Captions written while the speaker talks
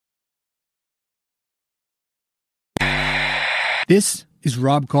This is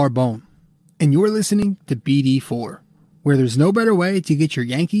Rob Carbone, and you're listening to BD4, where there's no better way to get your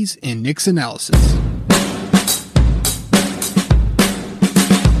Yankees and Knicks analysis.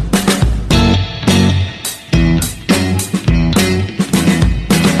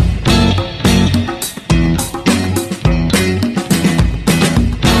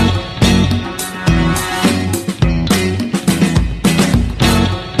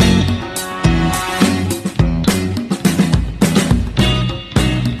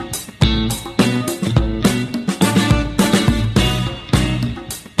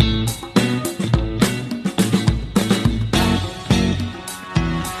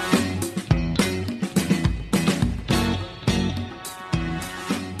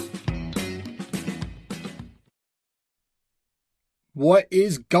 What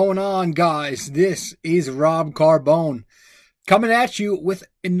is going on, guys? This is Rob Carbone coming at you with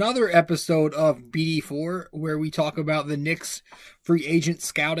another episode of BD4 where we talk about the Knicks free agent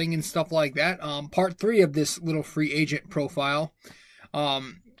scouting and stuff like that. Part 3 of this little free agent profile.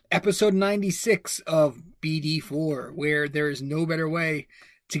 Episode 96 of BD4, where there is no better way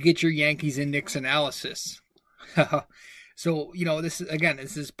to get your Yankees and Knicks analysis. So, this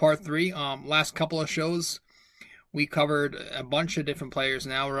is part 3. Last couple of shows, we covered a bunch of different players.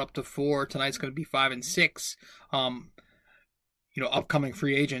 Now we're up to 4. Tonight's going to be 5 and 6. Upcoming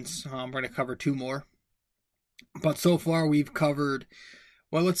free agents. We're going to cover 2 more. But so far we've covered,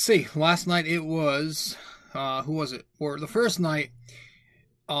 well, let's see. Last night it was, who was it? Or the first night,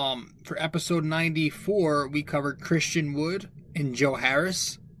 for episode 94, we covered Christian Wood and Joe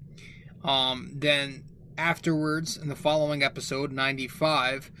Harris. Then afterwards, in the following episode,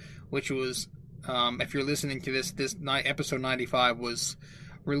 95, which was, if you're listening to this episode 95 was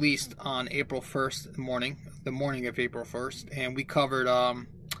released on April 1st the morning of April 1st, and we covered,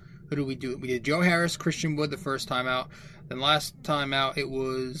 who did we do? We did Joe Harris, Christian Wood the first time out. Then last time out, it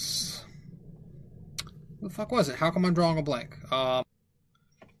was, who the fuck was it? How come I'm drawing a blank?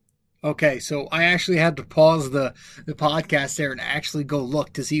 Okay, so I actually had to pause the podcast there and actually go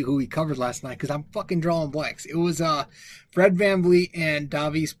look to see who we covered last night because I'm fucking drawing blanks. It was Fred VanVleet and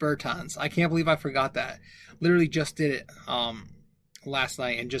Davis Bertans. I can't believe I forgot that. Literally just did it last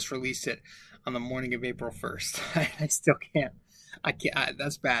night and just released it on the morning of April 1st. I still can't. I can't.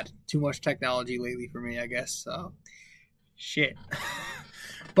 That's bad. Too much technology lately for me, I guess. Shit.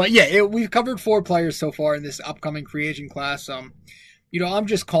 But yeah, we've covered 4 players so far in this upcoming free agent class. I'm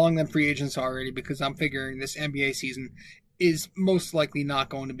just calling them free agents already because I'm figuring this NBA season is most likely not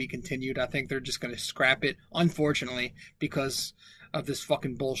going to be continued. I think they're just going to scrap it, unfortunately, because of this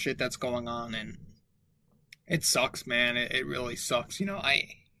fucking bullshit that's going on. And it sucks, man. It really sucks.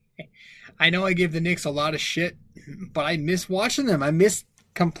 I know I give the Knicks a lot of shit, but I miss watching them. I miss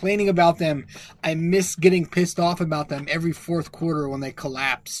complaining about them. I miss getting pissed off about them every fourth quarter when they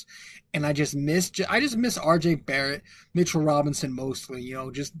collapse. And I just miss RJ Barrett, Mitchell Robinson mostly,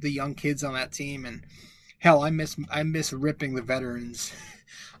 just the young kids on that team. And hell, I miss ripping the veterans.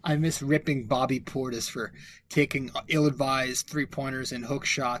 I miss ripping Bobby Portis for taking ill-advised three-pointers and hook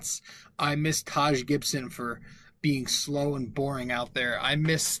shots. I miss Taj Gibson for being slow and boring out there. I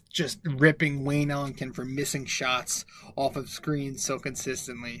miss just ripping Wayne Ellington for missing shots off of screens so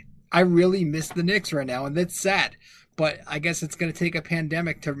consistently. I really miss the Knicks right now, and that's sad. But I guess it's going to take a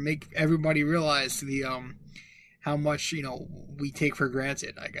pandemic to make everybody realize the how much, we take for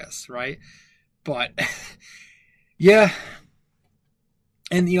granted, I guess, right? But, yeah.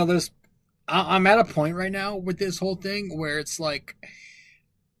 And, I'm at a point right now with this whole thing where it's like,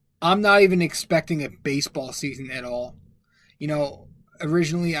 I'm not even expecting a baseball season at all.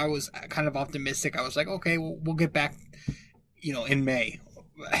 Originally I was kind of optimistic. I was like, okay, we'll get back, in May.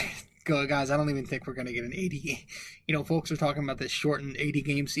 Guys, I don't even think we're going to get an 80. Folks are talking about this shortened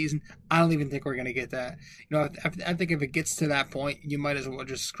 80-game season. I don't even think we're going to get that. I think if it gets to that point, you might as well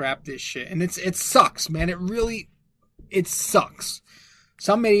just scrap this shit. And it sucks, man. It sucks.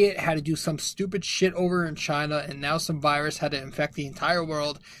 Some idiot had to do some stupid shit over in China, and now some virus had to infect the entire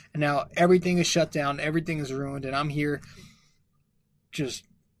world, and now everything is shut down, everything is ruined, and I'm here just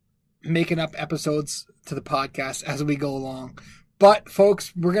making up episodes to the podcast as we go along. But,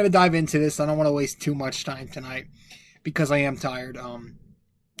 folks, we're going to dive into this. I don't want to waste too much time tonight because I am tired.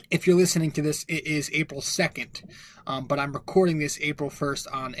 If you're listening to this, it is April 2nd, but I'm recording this April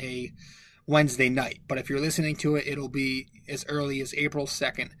 1st on a Wednesday night. But if you're listening to it, it'll be as early as April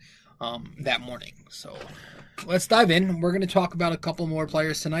 2nd that morning. So let's dive in. We're going to talk about a couple more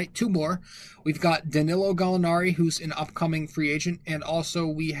players tonight, 2 more. We've got Danilo Gallinari, who's an upcoming free agent, and also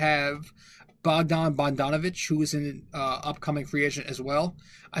we have Bogdan Bogdanovic, who is an upcoming free agent as well.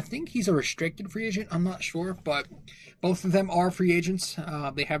 I think he's a restricted free agent. I'm not sure, but both of them are free agents.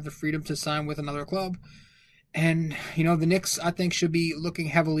 They have the freedom to sign with another club. And, the Knicks, I think, should be looking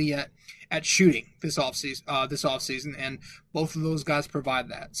heavily at shooting this offseason, and both of those guys provide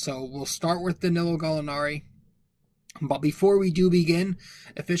that. So we'll start with Danilo Gallinari. But before we do begin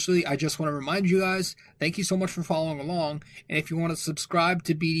officially, I just want to remind you guys, thank you so much for following along. And if you want to subscribe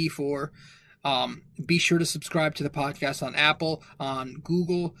to BD4, be sure to subscribe to the podcast on Apple, on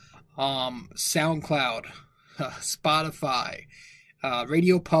Google, SoundCloud, Spotify,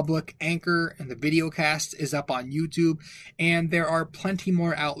 Radio Public, Anchor, and the videocast is up on YouTube. And there are plenty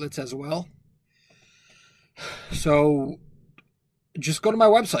more outlets as well. So just go to my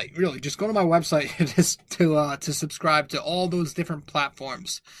website. Really, just go to my website to subscribe to all those different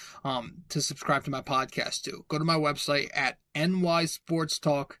platforms. To subscribe to my podcast too. Go to my website at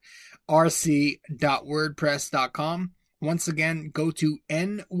nysportstalkrc.wordpress.com. Once again, go to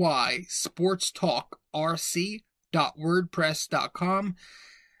nysportstalkrc.wordpress.com.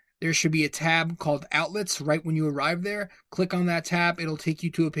 There should be a tab called Outlets right when you arrive there. Click on that tab. It'll take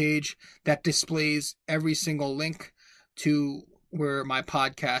you to a page that displays every single link to where my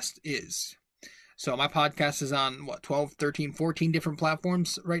podcast is. So my podcast is on 12, 13, 14 different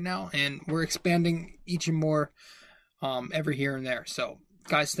platforms right now, and we're expanding each and more every here and there. So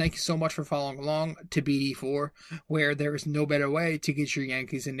guys, thank you so much for following along to BD4, where there is no better way to get your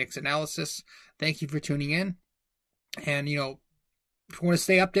Yankees and Knicks analysis. Thank you for tuning in. And, if you want to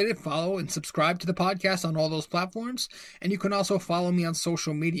stay updated, follow and subscribe to the podcast on all those platforms. And you can also follow me on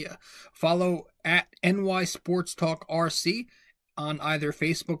social media. Follow at NY Sports Talk RC on either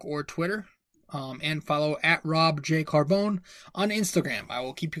Facebook or Twitter. And follow at Rob J. Carbone on Instagram. I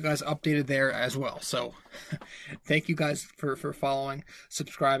will keep you guys updated there as well. So thank you guys for following,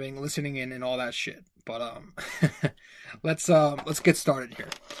 subscribing, listening in, and all that shit. But let's get started here.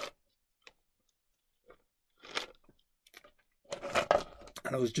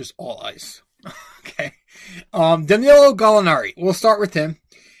 And it was just all ice. Okay. Danilo Gallinari. We'll start with him,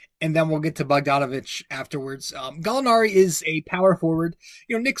 and then we'll get to Bogdanovic afterwards. Gallinari is a power forward.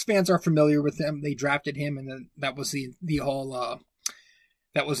 Knicks fans are familiar with him. They drafted him, and then that was the whole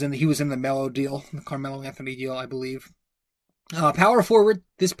he was in the Melo deal, the Carmelo Anthony deal, I believe. Power forward.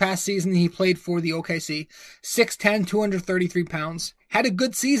 This past season, he played for the OKC. 6'10", 233 pounds. Had a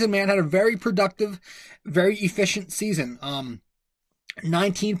good season, man. Had a very productive, very efficient season.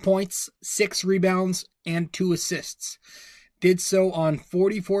 19 points, 6 rebounds, and 2 assists. Did so on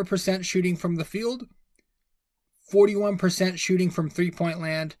 44% shooting from the field, 41% shooting from three-point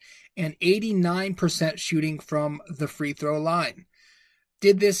land, and 89% shooting from the free throw line.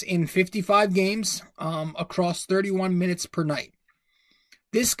 Did this in 55 games across 31 minutes per night.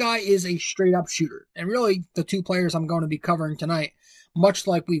 This guy is a straight-up shooter. And really, the two players I'm going to be covering tonight, much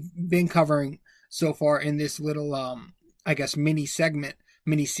like we've been covering so far in this little mini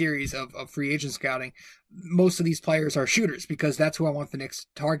series of free agent scouting, most of these players are shooters because that's who I want the Knicks to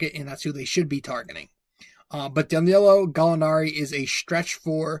target, and that's who they should be targeting. But Danilo Gallinari is a stretch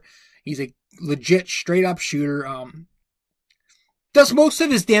four. He's a legit straight-up shooter. Does most of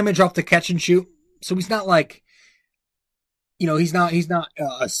his damage off the catch and shoot, so he's not like, he's not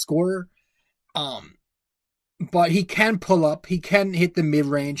a scorer. But he can pull up. He can hit the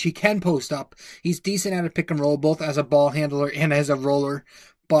mid-range. He can post up. He's decent at a pick and roll, both as a ball handler and as a roller.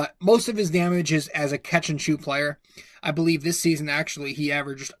 But most of his damage is as a catch-and-shoot player. I believe this season, actually, he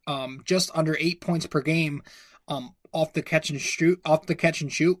averaged just under 8 points per game off the catch and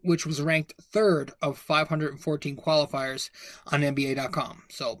shoot, which was ranked third of 514 qualifiers on NBA.com.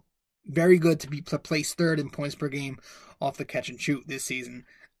 So very good to be placed third in points per game off the catch and shoot this season.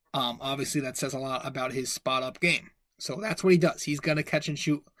 Obviously, that says a lot about his spot-up game. So that's what he does. He's going to catch and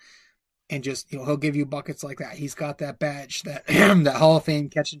shoot, and just, he'll give you buckets like that. He's got that badge, that that Hall of Fame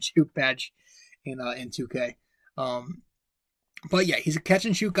catch and shoot badge in 2K. But yeah, he's a catch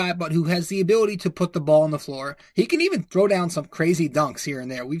and shoot guy, but who has the ability to put the ball on the floor. He can even throw down some crazy dunks here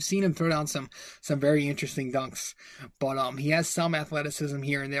and there. We've seen him throw down some very interesting dunks. But he has some athleticism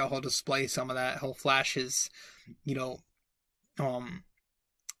here and there. He'll display some of that. He'll flash his,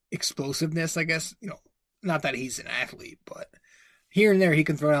 explosiveness, I guess. Not that he's an athlete, but here and there he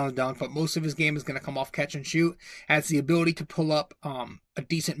can throw down a dunk, but most of his game is going to come off catch and shoot. Has the ability to pull up a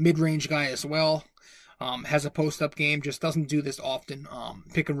decent mid-range guy as well. Has a post-up game, just doesn't do this often.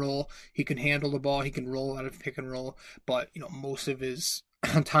 Pick and roll, he can handle the ball, he can roll out of pick and roll, but most of his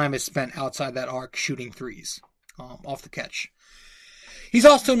time is spent outside that arc shooting threes off the catch. He's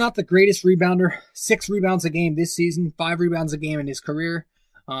also not the greatest rebounder. 6 rebounds a game this season, 5 rebounds a game in his career.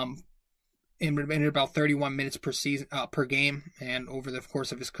 in about 31 minutes per season per game, and over the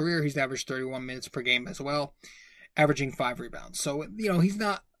course of his career, he's averaged 31 minutes per game as well, averaging 5 rebounds. So he's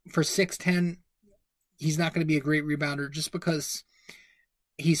not for 6'10". He's not going to be a great rebounder just because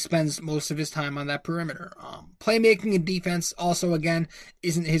he spends most of his time on that perimeter. Playmaking and defense also, again,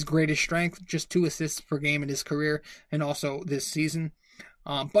 isn't his greatest strength. Just 2 assists per game in his career and also this season.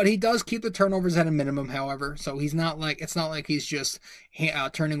 But he does keep the turnovers at a minimum, however. So it's not like he's just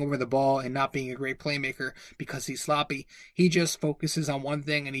turning over the ball and not being a great playmaker because he's sloppy. He just focuses on one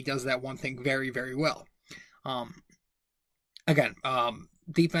thing, and he does that one thing very, very well.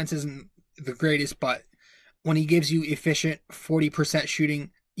 Defense isn't the greatest, but when he gives you efficient 40% shooting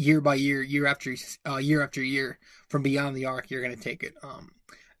year by year, year after year from beyond the arc, you're going to take it.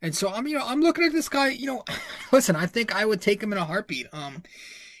 And so I'm looking at this guy, listen, I think I would take him in a heartbeat.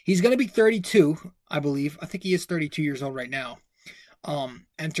 He's going to be 32, I believe. I think he is 32 years old right now,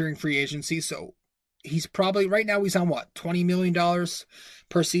 entering free agency. So he's probably, right now he's on what, $20 million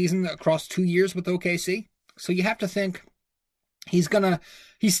per season across 2 years with OKC. So you have to think he's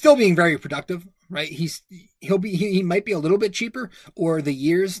still being very productive, right? He might be a little bit cheaper, or the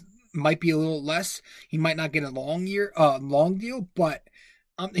years might be a little less. He might not get a long deal, but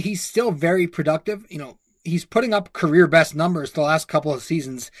he's still very productive. He's putting up career best numbers the last couple of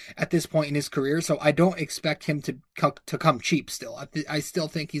seasons at this point in his career. So I don't expect him to come cheap still. I still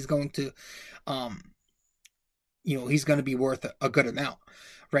think he's going to, he's going to be worth a good amount.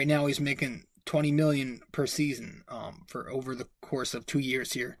 Right now he's making $20 million per season, for over the course of 2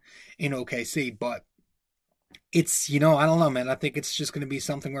 years here in OKC. But it's, I don't know, man. I think it's just going to be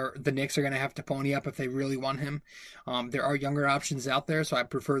something where the Knicks are going to have to pony up if they really want him. There are younger options out there, so I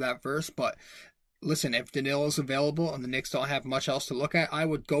prefer that first. But listen, if Danilo's available and the Knicks don't have much else to look at, I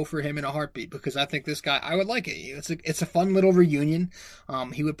would go for him in a heartbeat, because I think this guy, I would like it. It's a fun little reunion.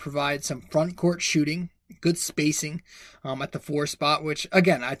 He would provide some front court shooting, good spacing at the 4 spot, which,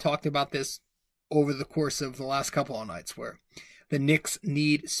 again, I talked about this over the course of the last couple of nights, where the Knicks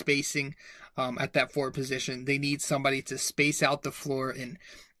need spacing at that 4 position. They need somebody to space out the floor and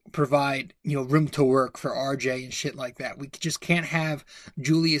provide, room to work for RJ and shit like that. We just can't have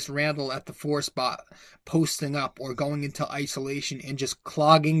Julius Randle at the 4 spot posting up or going into isolation and just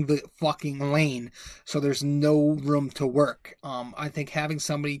clogging the fucking lane so there's no room to work. I think having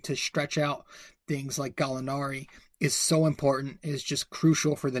somebody to stretch out things like Gallinari is so important, is just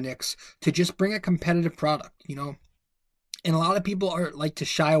crucial for the Knicks to just bring a competitive product, And a lot of people like to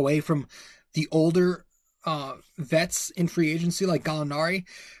shy away from the older vets in free agency like Gallinari.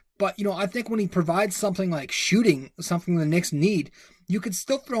 But, I think when he provides something like shooting, something the Knicks need, you could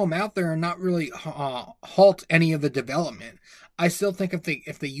still throw him out there and not really halt any of the development. I still think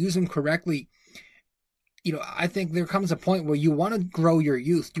if they use him correctly, I think there comes a point where you want to grow your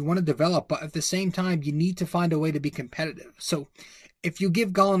youth, you want to develop, but at the same time, you need to find a way to be competitive. So if you give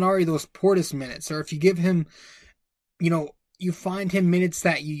Gallinari those Portis minutes, or if you give him, you find him minutes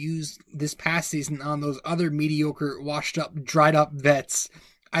that you used this past season on those other mediocre, washed up, dried up vets,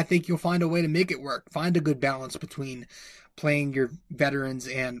 I think you'll find a way to make it work. Find a good balance between playing your veterans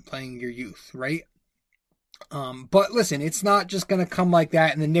and playing your youth, right? But listen, it's not just going to come like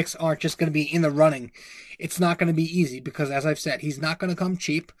that, and the Knicks aren't just going to be in the running. It's not going to be easy because, as I've said, he's not going to come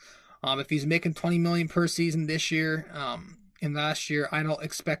cheap. If he's making $20 million per season this year, and last year, I don't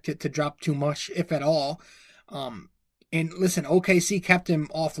expect it to drop too much, if at all. And listen, OKC kept him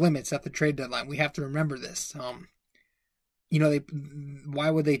off limits at the trade deadline. We have to remember this. Why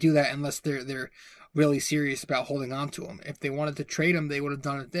would they do that unless they're really serious about holding on to him? If they wanted to trade him, they would have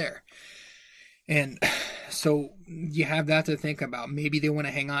done it there. And so you have that to think about. Maybe they want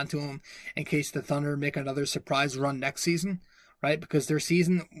to hang on to him in case the Thunder make another surprise run next season, right? Because their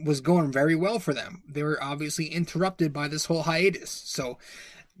season was going very well for them. They were obviously interrupted by this whole hiatus. So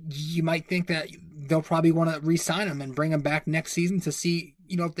you might think that they'll probably want to re-sign him and bring him back next season to see,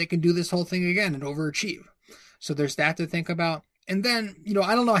 if they can do this whole thing again and overachieve. So there's that to think about. And then,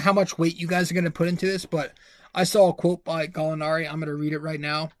 I don't know how much weight you guys are going to put into this, but I saw a quote by Gallinari. I'm going to read it right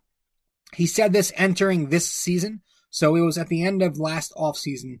now. He said this entering this season. So it was at the end of last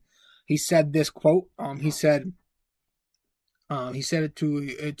offseason. He said this quote. He said it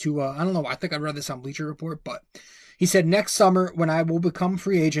to I don't know. I think I read this on Bleacher Report, but he said, next summer, when I will become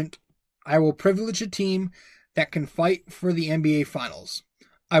free agent, I will privilege a team that can fight for the NBA Finals.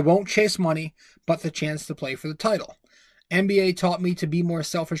 I won't chase money, but the chance to play for the title. NBA taught me to be more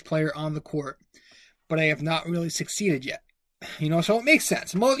selfish player on the court, but I have not really succeeded yet. So it makes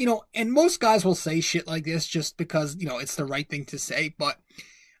sense. And most guys will say shit like this just because, it's the right thing to say. But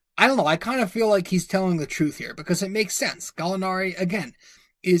I don't know. I kind of feel like he's telling the truth here because it makes sense. Gallinari, again,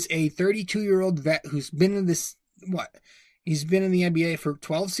 is a 32-year-old vet who's been in this, he's been in the NBA for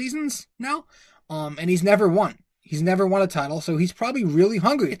 12 seasons now, and he's never won. He's never won a title, so he's probably really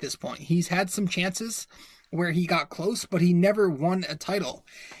hungry at this point. He's had some chances where he got close, but he never won a title.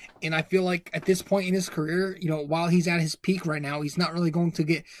 And I feel like at this point in his career, while he's at his peak right now, he's not really going to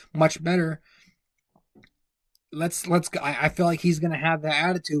get much better. I feel like he's going to have that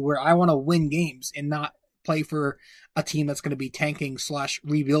attitude where I want to win games and not play for a team that's going to be tanking /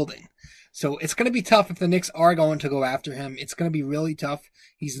 rebuilding. So it's going to be tough if the Knicks are going to go after him. It's going to be really tough.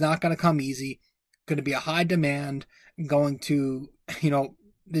 He's not going to come easy. Going to be a high demand. Going to,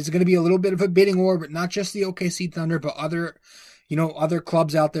 there's going to be a little bit of a bidding war, but not just the OKC Thunder, but other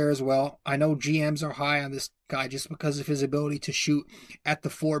clubs out there as well. I know GMs are high on this guy just because of his ability to shoot at the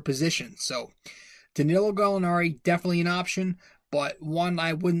 4 position. So Danilo Gallinari, definitely an option, but one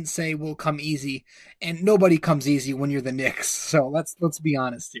I wouldn't say will come easy. And nobody comes easy when you're the Knicks. So let's be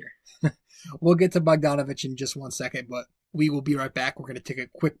honest here. We'll get to Bogdanović in just 1 second, but we will be right back. We're going to take a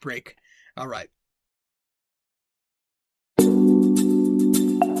quick break. All right.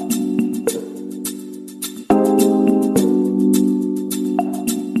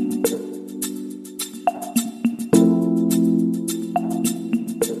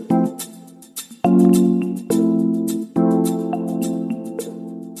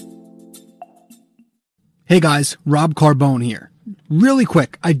 Hey guys, Rob Carbone here. Really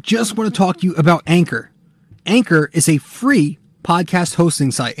quick, I just want to talk to you about Anchor. Anchor is a free podcast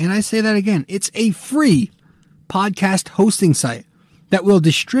hosting site. And I say that again, it's a free podcast hosting site that will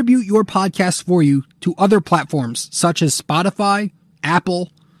distribute your podcast for you to other platforms such as Spotify,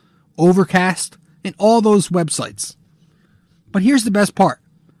 Apple, Overcast, and all those websites. But here's the best part.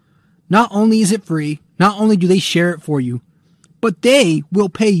 Not only is it free, not only do they share it for you, but they will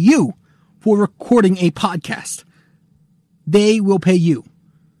pay you for recording a podcast. They will pay you.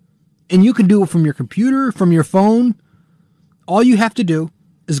 And you can do it from your computer, from your phone. All you have to do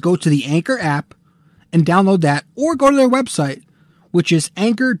is go to the Anchor app and download that, or go to their website, which is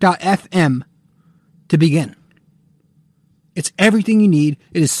anchor.fm, to begin. It's everything you need.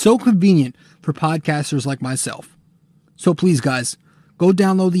 It is so convenient for podcasters like myself. So please, guys, go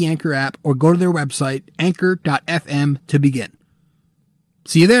download the Anchor app or go to their website, anchor.fm, to begin.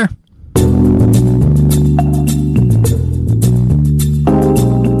 See you there.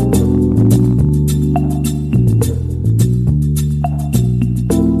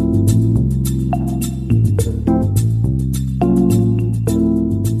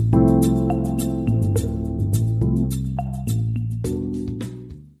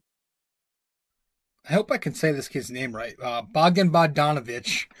 I hope I can say this kid's name right. Bogdan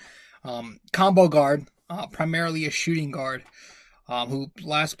Bogdanović, combo guard, primarily a shooting guard, who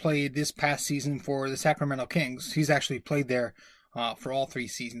last played this past season for the Sacramento Kings. He's actually played there for all 3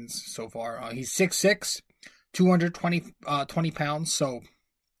 seasons so far. He's 6'6", 220 pounds, so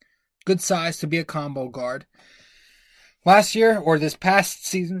good size to be a combo guard. Last year, or this past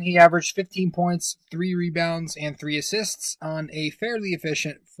season, he averaged 15 points, 3 rebounds, and 3 assists on a fairly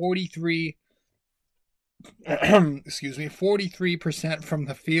efficient 43% from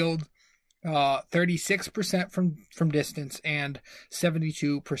the field, 36% from distance, and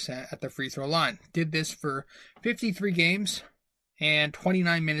 72% at the free throw line. Did this for 53 games and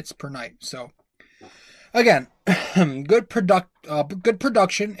 29 minutes per night. So, again, good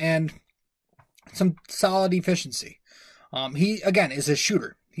production and some solid efficiency. He again is a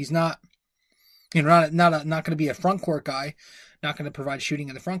shooter. He's not going to be a front court guy. Not going to provide shooting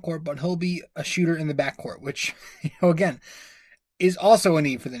in the front court, but he'll be a shooter in the back court, which, again, is also a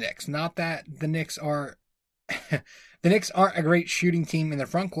need for the Knicks. Not that the Knicks are the Knicks aren't a great shooting team in the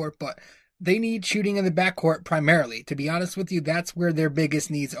front court, but they need shooting in the back court primarily. To be honest with you, that's where their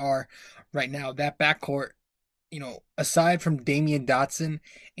biggest needs are right now. That back court, aside from Damian Dotson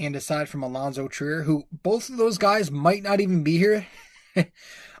and aside from Alonzo Trier, who both of those guys might not even be here.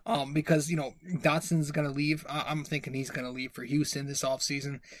 Because, Dotson's going to leave. I'm thinking he's going to leave for Houston this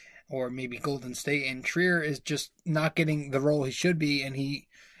offseason, or maybe Golden State. And Trier is just not getting the role he should be, and he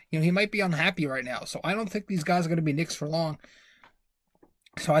might be unhappy right now. So I don't think these guys are going to be Knicks for long.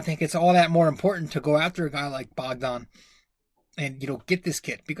 So I think it's all that more important to go after a guy like Bogdan and, get this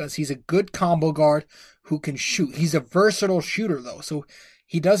kid, because he's a good combo guard who can shoot. He's a versatile shooter, though. So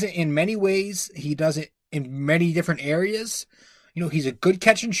he does it in many ways. He does it in many different areas. He's a good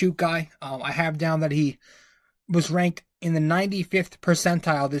catch and shoot guy. I have down that he was ranked in the 95th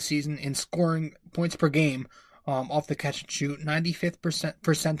percentile this season in scoring points per game off the catch and shoot. 95th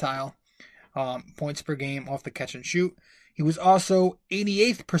percentile points per game off the catch and shoot. He was also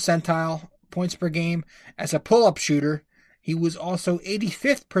 88th percentile points per game as a pull-up shooter He was also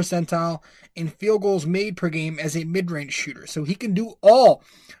 85th percentile in field goals made per game as a mid-range shooter. So he can do all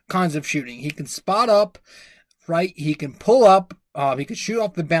kinds of shooting. He can spot up, right? He can pull up. He can shoot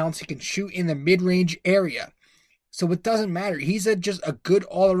off the bounce. He can shoot in the mid-range area. So it doesn't matter. He's just a good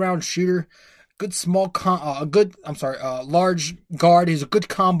all-around shooter. Good large guard. He's a good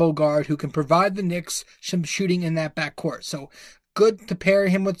combo guard who can provide the Knicks some shooting in that backcourt. So good to pair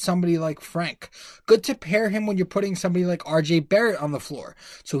him with somebody like Frank. Good to pair him when you're putting somebody like RJ Barrett on the floor.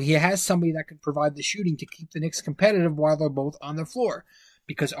 So he has somebody that can provide the shooting to keep the Knicks competitive while they're both on the floor.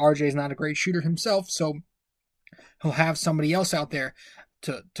 Because RJ is not a great shooter himself, so he'll have somebody else out there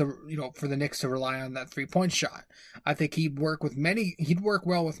to for the Knicks to rely on that 3-point shot. I think he'd work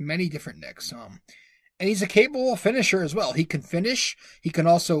well with many different Knicks. And he's a capable finisher as well. He can finish. He can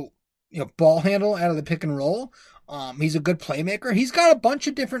also ball handle out of the pick and roll. He's a good playmaker. He's got a bunch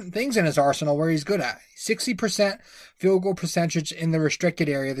of different things in his arsenal where he's good at. 60% field goal percentage in the restricted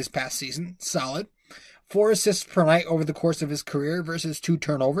area this past season. Solid. 4 assists per night over the course of his career versus 2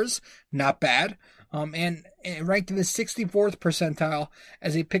 turnovers. Not bad. And ranked in the 64th percentile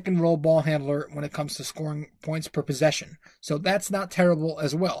as a pick and roll ball handler when it comes to scoring points per possession. So that's not terrible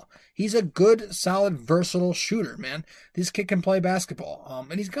as well. He's a good, solid, versatile shooter, man. This kid can play basketball.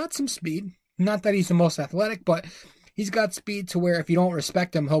 And he's got some speed. Not that he's the most athletic, but he's got speed to where if you don't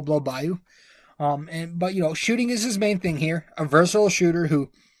respect him, he'll blow by you. But shooting is his main thing here. A versatile shooter who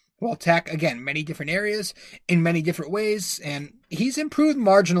will attack, again, many different areas in many different ways. And he's improved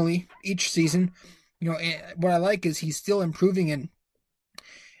marginally each season. What I like is he's still improving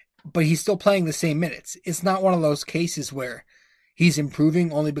but he's still playing the same minutes. It's not one of those cases where he's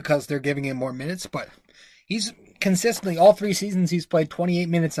improving only because they're giving him more minutes, but he's consistently, all 3 seasons, he's played 28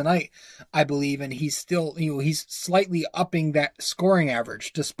 minutes a night, I believe, and he's still, he's slightly upping that scoring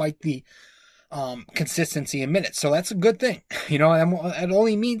average despite the consistency in minutes. So that's a good thing. It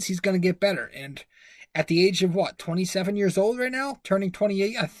only means he's going to get better. And at the age of 27 years old right now, turning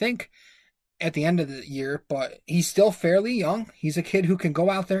 28, I think, at the end of the year, but he's still fairly young. He's a kid who can go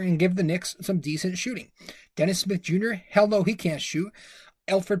out there and give the Knicks some decent shooting. Dennis Smith Jr., hell no, he can't shoot.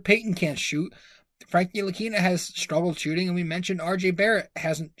 Elfrid Payton can't shoot. Frank Ntilikina has struggled shooting, and we mentioned RJ Barrett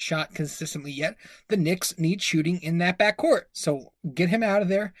hasn't shot consistently yet. The Knicks need shooting in that backcourt, so get him out of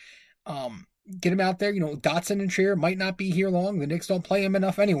there. Get him out there. Dotson and Trier might not be here long. The Knicks don't play him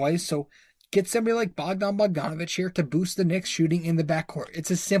enough anyways, so get somebody like Bogdan Bogdanovic here to boost the Knicks shooting in the backcourt.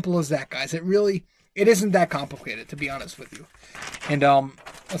 It's as simple as that, guys. It isn't that complicated, to be honest with you. And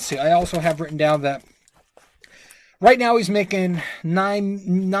let's see. I also have written down that right now he's making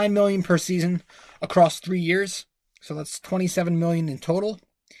 $9 million per season across 3 years. So that's $27 million in total.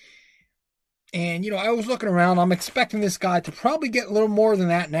 And I was looking around. I'm expecting this guy to probably get a little more than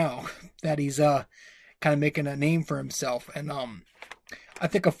that now that he's kind of making a name for himself. And I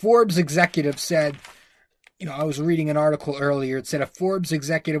think a Forbes executive said, I was reading an article earlier. It said a Forbes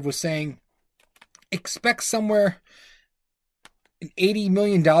executive was saying, expect somewhere an $80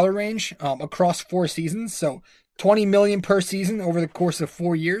 million range across 4 seasons. So $20 million per season over the course of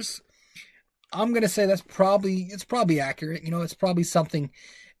 4 years. I'm going to say it's probably accurate. It's probably something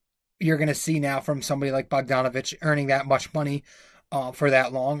you're going to see now from somebody like Bogdanovic earning that much money for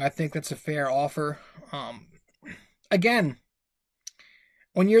that long. I think that's a fair offer. Again,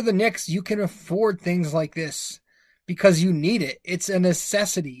 when you're the Knicks, you can afford things like this because you need it. It's a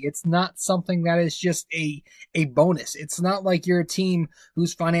necessity. It's not something that is just a bonus. It's not like you're a team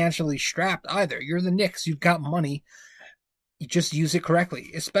who's financially strapped either. You're the Knicks. You've got money. You just use it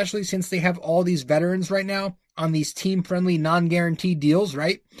correctly, especially since they have all these veterans right now on these team-friendly, non-guaranteed deals,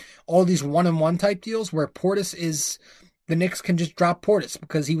 right? All these one-on-one type deals where the Knicks can just drop Portis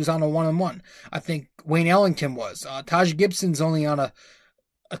because he was on a one-on-one. I think Wayne Ellington was. Taj Gibson's only on a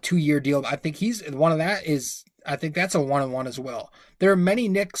 2-year deal. I think I think that's a one-on-one as well. There are many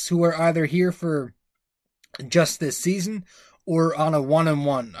Knicks who are either here for just this season or on a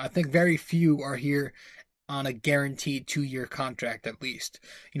one-on-one. I think very few are here on a guaranteed 2-year contract at least.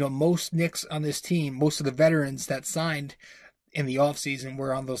 Most Knicks on this team, most of the veterans that signed in the offseason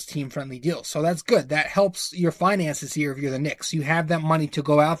were on those team-friendly deals. So that's good. That helps your finances here if you're the Knicks. You have that money to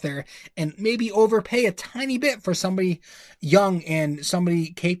go out there and maybe overpay a tiny bit for somebody young and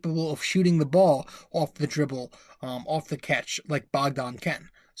somebody capable of shooting the ball off the dribble, off the catch, like Bogdan can.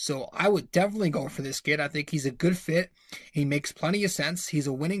 So I would definitely go for this kid. I think he's a good fit. He makes plenty of sense. He's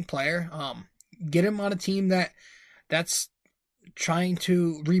a winning player. Get him on a team that's trying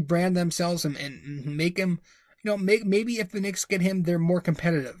to rebrand themselves and make him, maybe if the Knicks get him, they're more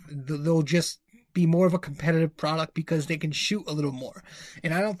competitive. They'll just be more of a competitive product because they can shoot a little more.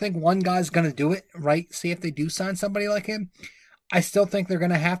 And I don't think one guy's going to do it, right? See, if they do sign somebody like him, I still think they're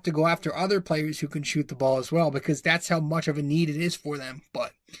going to have to go after other players who can shoot the ball as well, because that's how much of a need it is for them.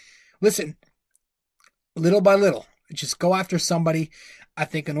 But listen, little by little, just go after somebody. I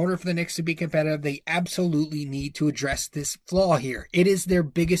think in order for the Knicks to be competitive, they absolutely need to address this flaw here. It is their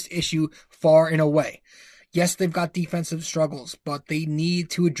biggest issue far and away. Yes, they've got defensive struggles, but they need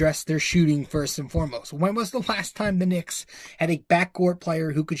to address their shooting first and foremost. When was the last time the Knicks had a backcourt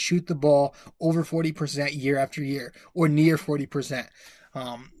player who could shoot the ball over 40% year after year, or near 40%?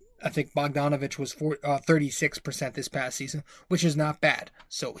 I think Bogdanovich was 36% this past season, which is not bad.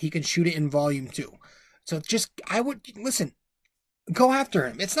 So he can shoot it in volume too. So listen, go after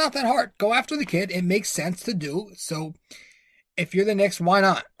him. It's not that hard. Go after the kid. It makes sense to do. So if you're the Knicks, why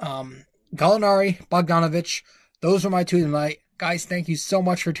not? Gallinari, Bogdanovich, those are my two tonight. Guys, thank you so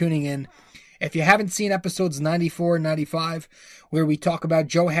much for tuning in. If you haven't seen episodes 94 and 95, where we talk about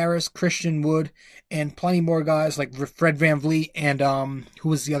Joe Harris, Christian Wood, and plenty more guys like Fred VanVleet and who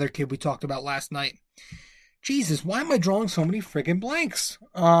was the other kid we talked about last night? Jesus, why am I drawing so many friggin' blanks?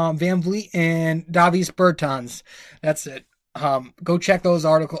 VanVleet and Davis Bertans. That's it. Go check those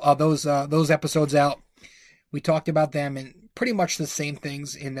episodes out. We talked about them and pretty much the same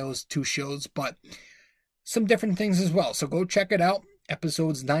things in those two shows, but some different things as well. So go check it out.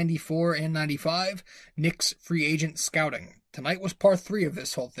 Episodes 94 and 95, Knicks free agent scouting. Tonight was part 3 of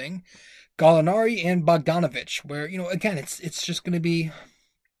this whole thing. Gallinari and Bogdanovich, where, again, it's just going to be,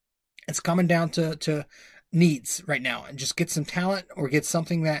 it's coming down to needs right now, and just get some talent or get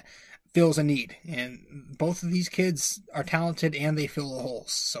something that fills a need. And both of these kids are talented and they fill the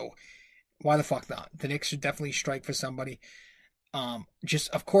holes. So why the fuck not? The Knicks should definitely strike for somebody.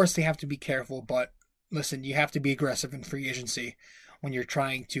 Of course, they have to be careful, but listen, you have to be aggressive in free agency when you're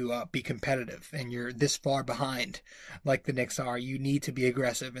trying to be competitive and you're this far behind like the Knicks are. You need to be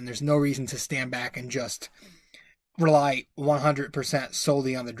aggressive, and there's no reason to stand back and just rely 100%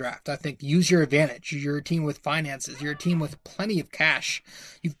 solely on the draft. I think use your advantage. You're a team with finances. You're a team with plenty of cash.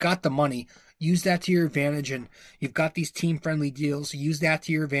 You've got the money. Use that to your advantage, and you've got these team-friendly deals. Use that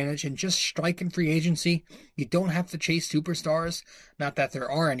to your advantage, and just strike in free agency. You don't have to chase superstars. Not that there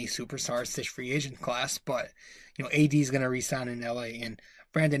are any superstars this free agent class, but AD is going to re-sign in LA, and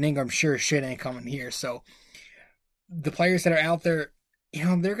Brandon Ingram sure as shit ain't coming here. So the players that are out there,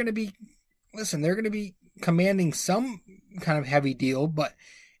 they're going to be commanding some kind of heavy deal, but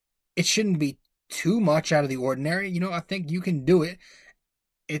it shouldn't be too much out of the ordinary. I think you can do it.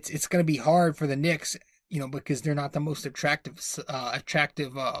 It's going to be hard for the Knicks, because they're not the most attractive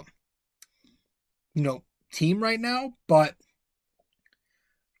team right now, but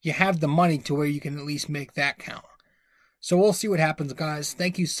you have the money to where you can at least make that count. So we'll see what happens, guys.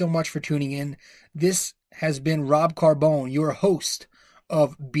 Thank you so much for tuning in. This has been Rob Carbone, your host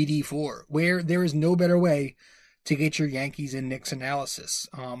of BD4, where there is no better way to get your Yankees and Knicks analysis.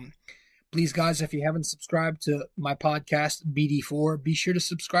 Please, guys, if you haven't subscribed to my podcast, BD4, be sure to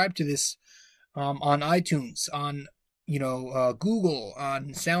subscribe to this on iTunes, on Google,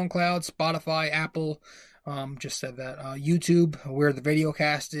 on SoundCloud, Spotify, Apple, just said that, YouTube, where the video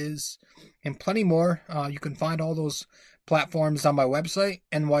cast is, and plenty more. You can find all those platforms on my website,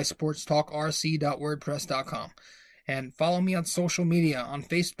 nysportstalkrc.wordpress.com. And follow me on social media, on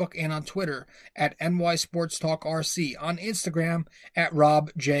Facebook and on Twitter at nysportstalkrc, on Instagram at Rob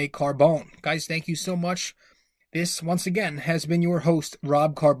J. Carbone. Guys, thank you so much. This, once again, has been your host,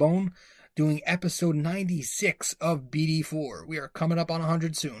 Rob Carbone, doing episode 96 of BD4. We are coming up on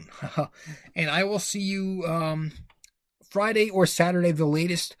 100 soon. And I will see you Friday or Saturday, the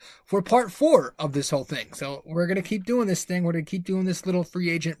latest, for part 4 of this whole thing. So we're going to keep doing this thing. We're going to keep doing this little free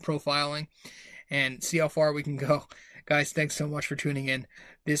agent profiling and see how far we can go. Guys, thanks so much for tuning in.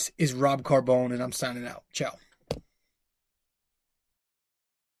 This is Rob Carbone, and I'm signing out. Ciao.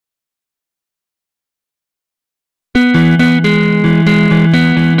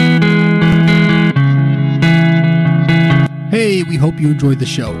 Hey, we hope you enjoyed the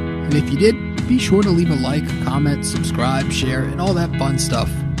show. And if you did, be sure to leave a like, comment, subscribe, share, and all that fun stuff.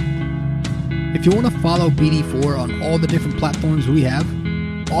 If you want to follow BD4 on all the different platforms we have,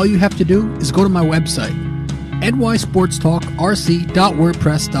 all you have to do is go to my website,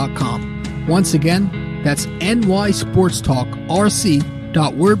 nysportstalkrc.wordpress.com. Once again, that's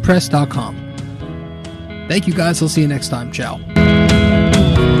nysportstalkrc.wordpress.com. Thank you guys. I'll see you next time. Ciao.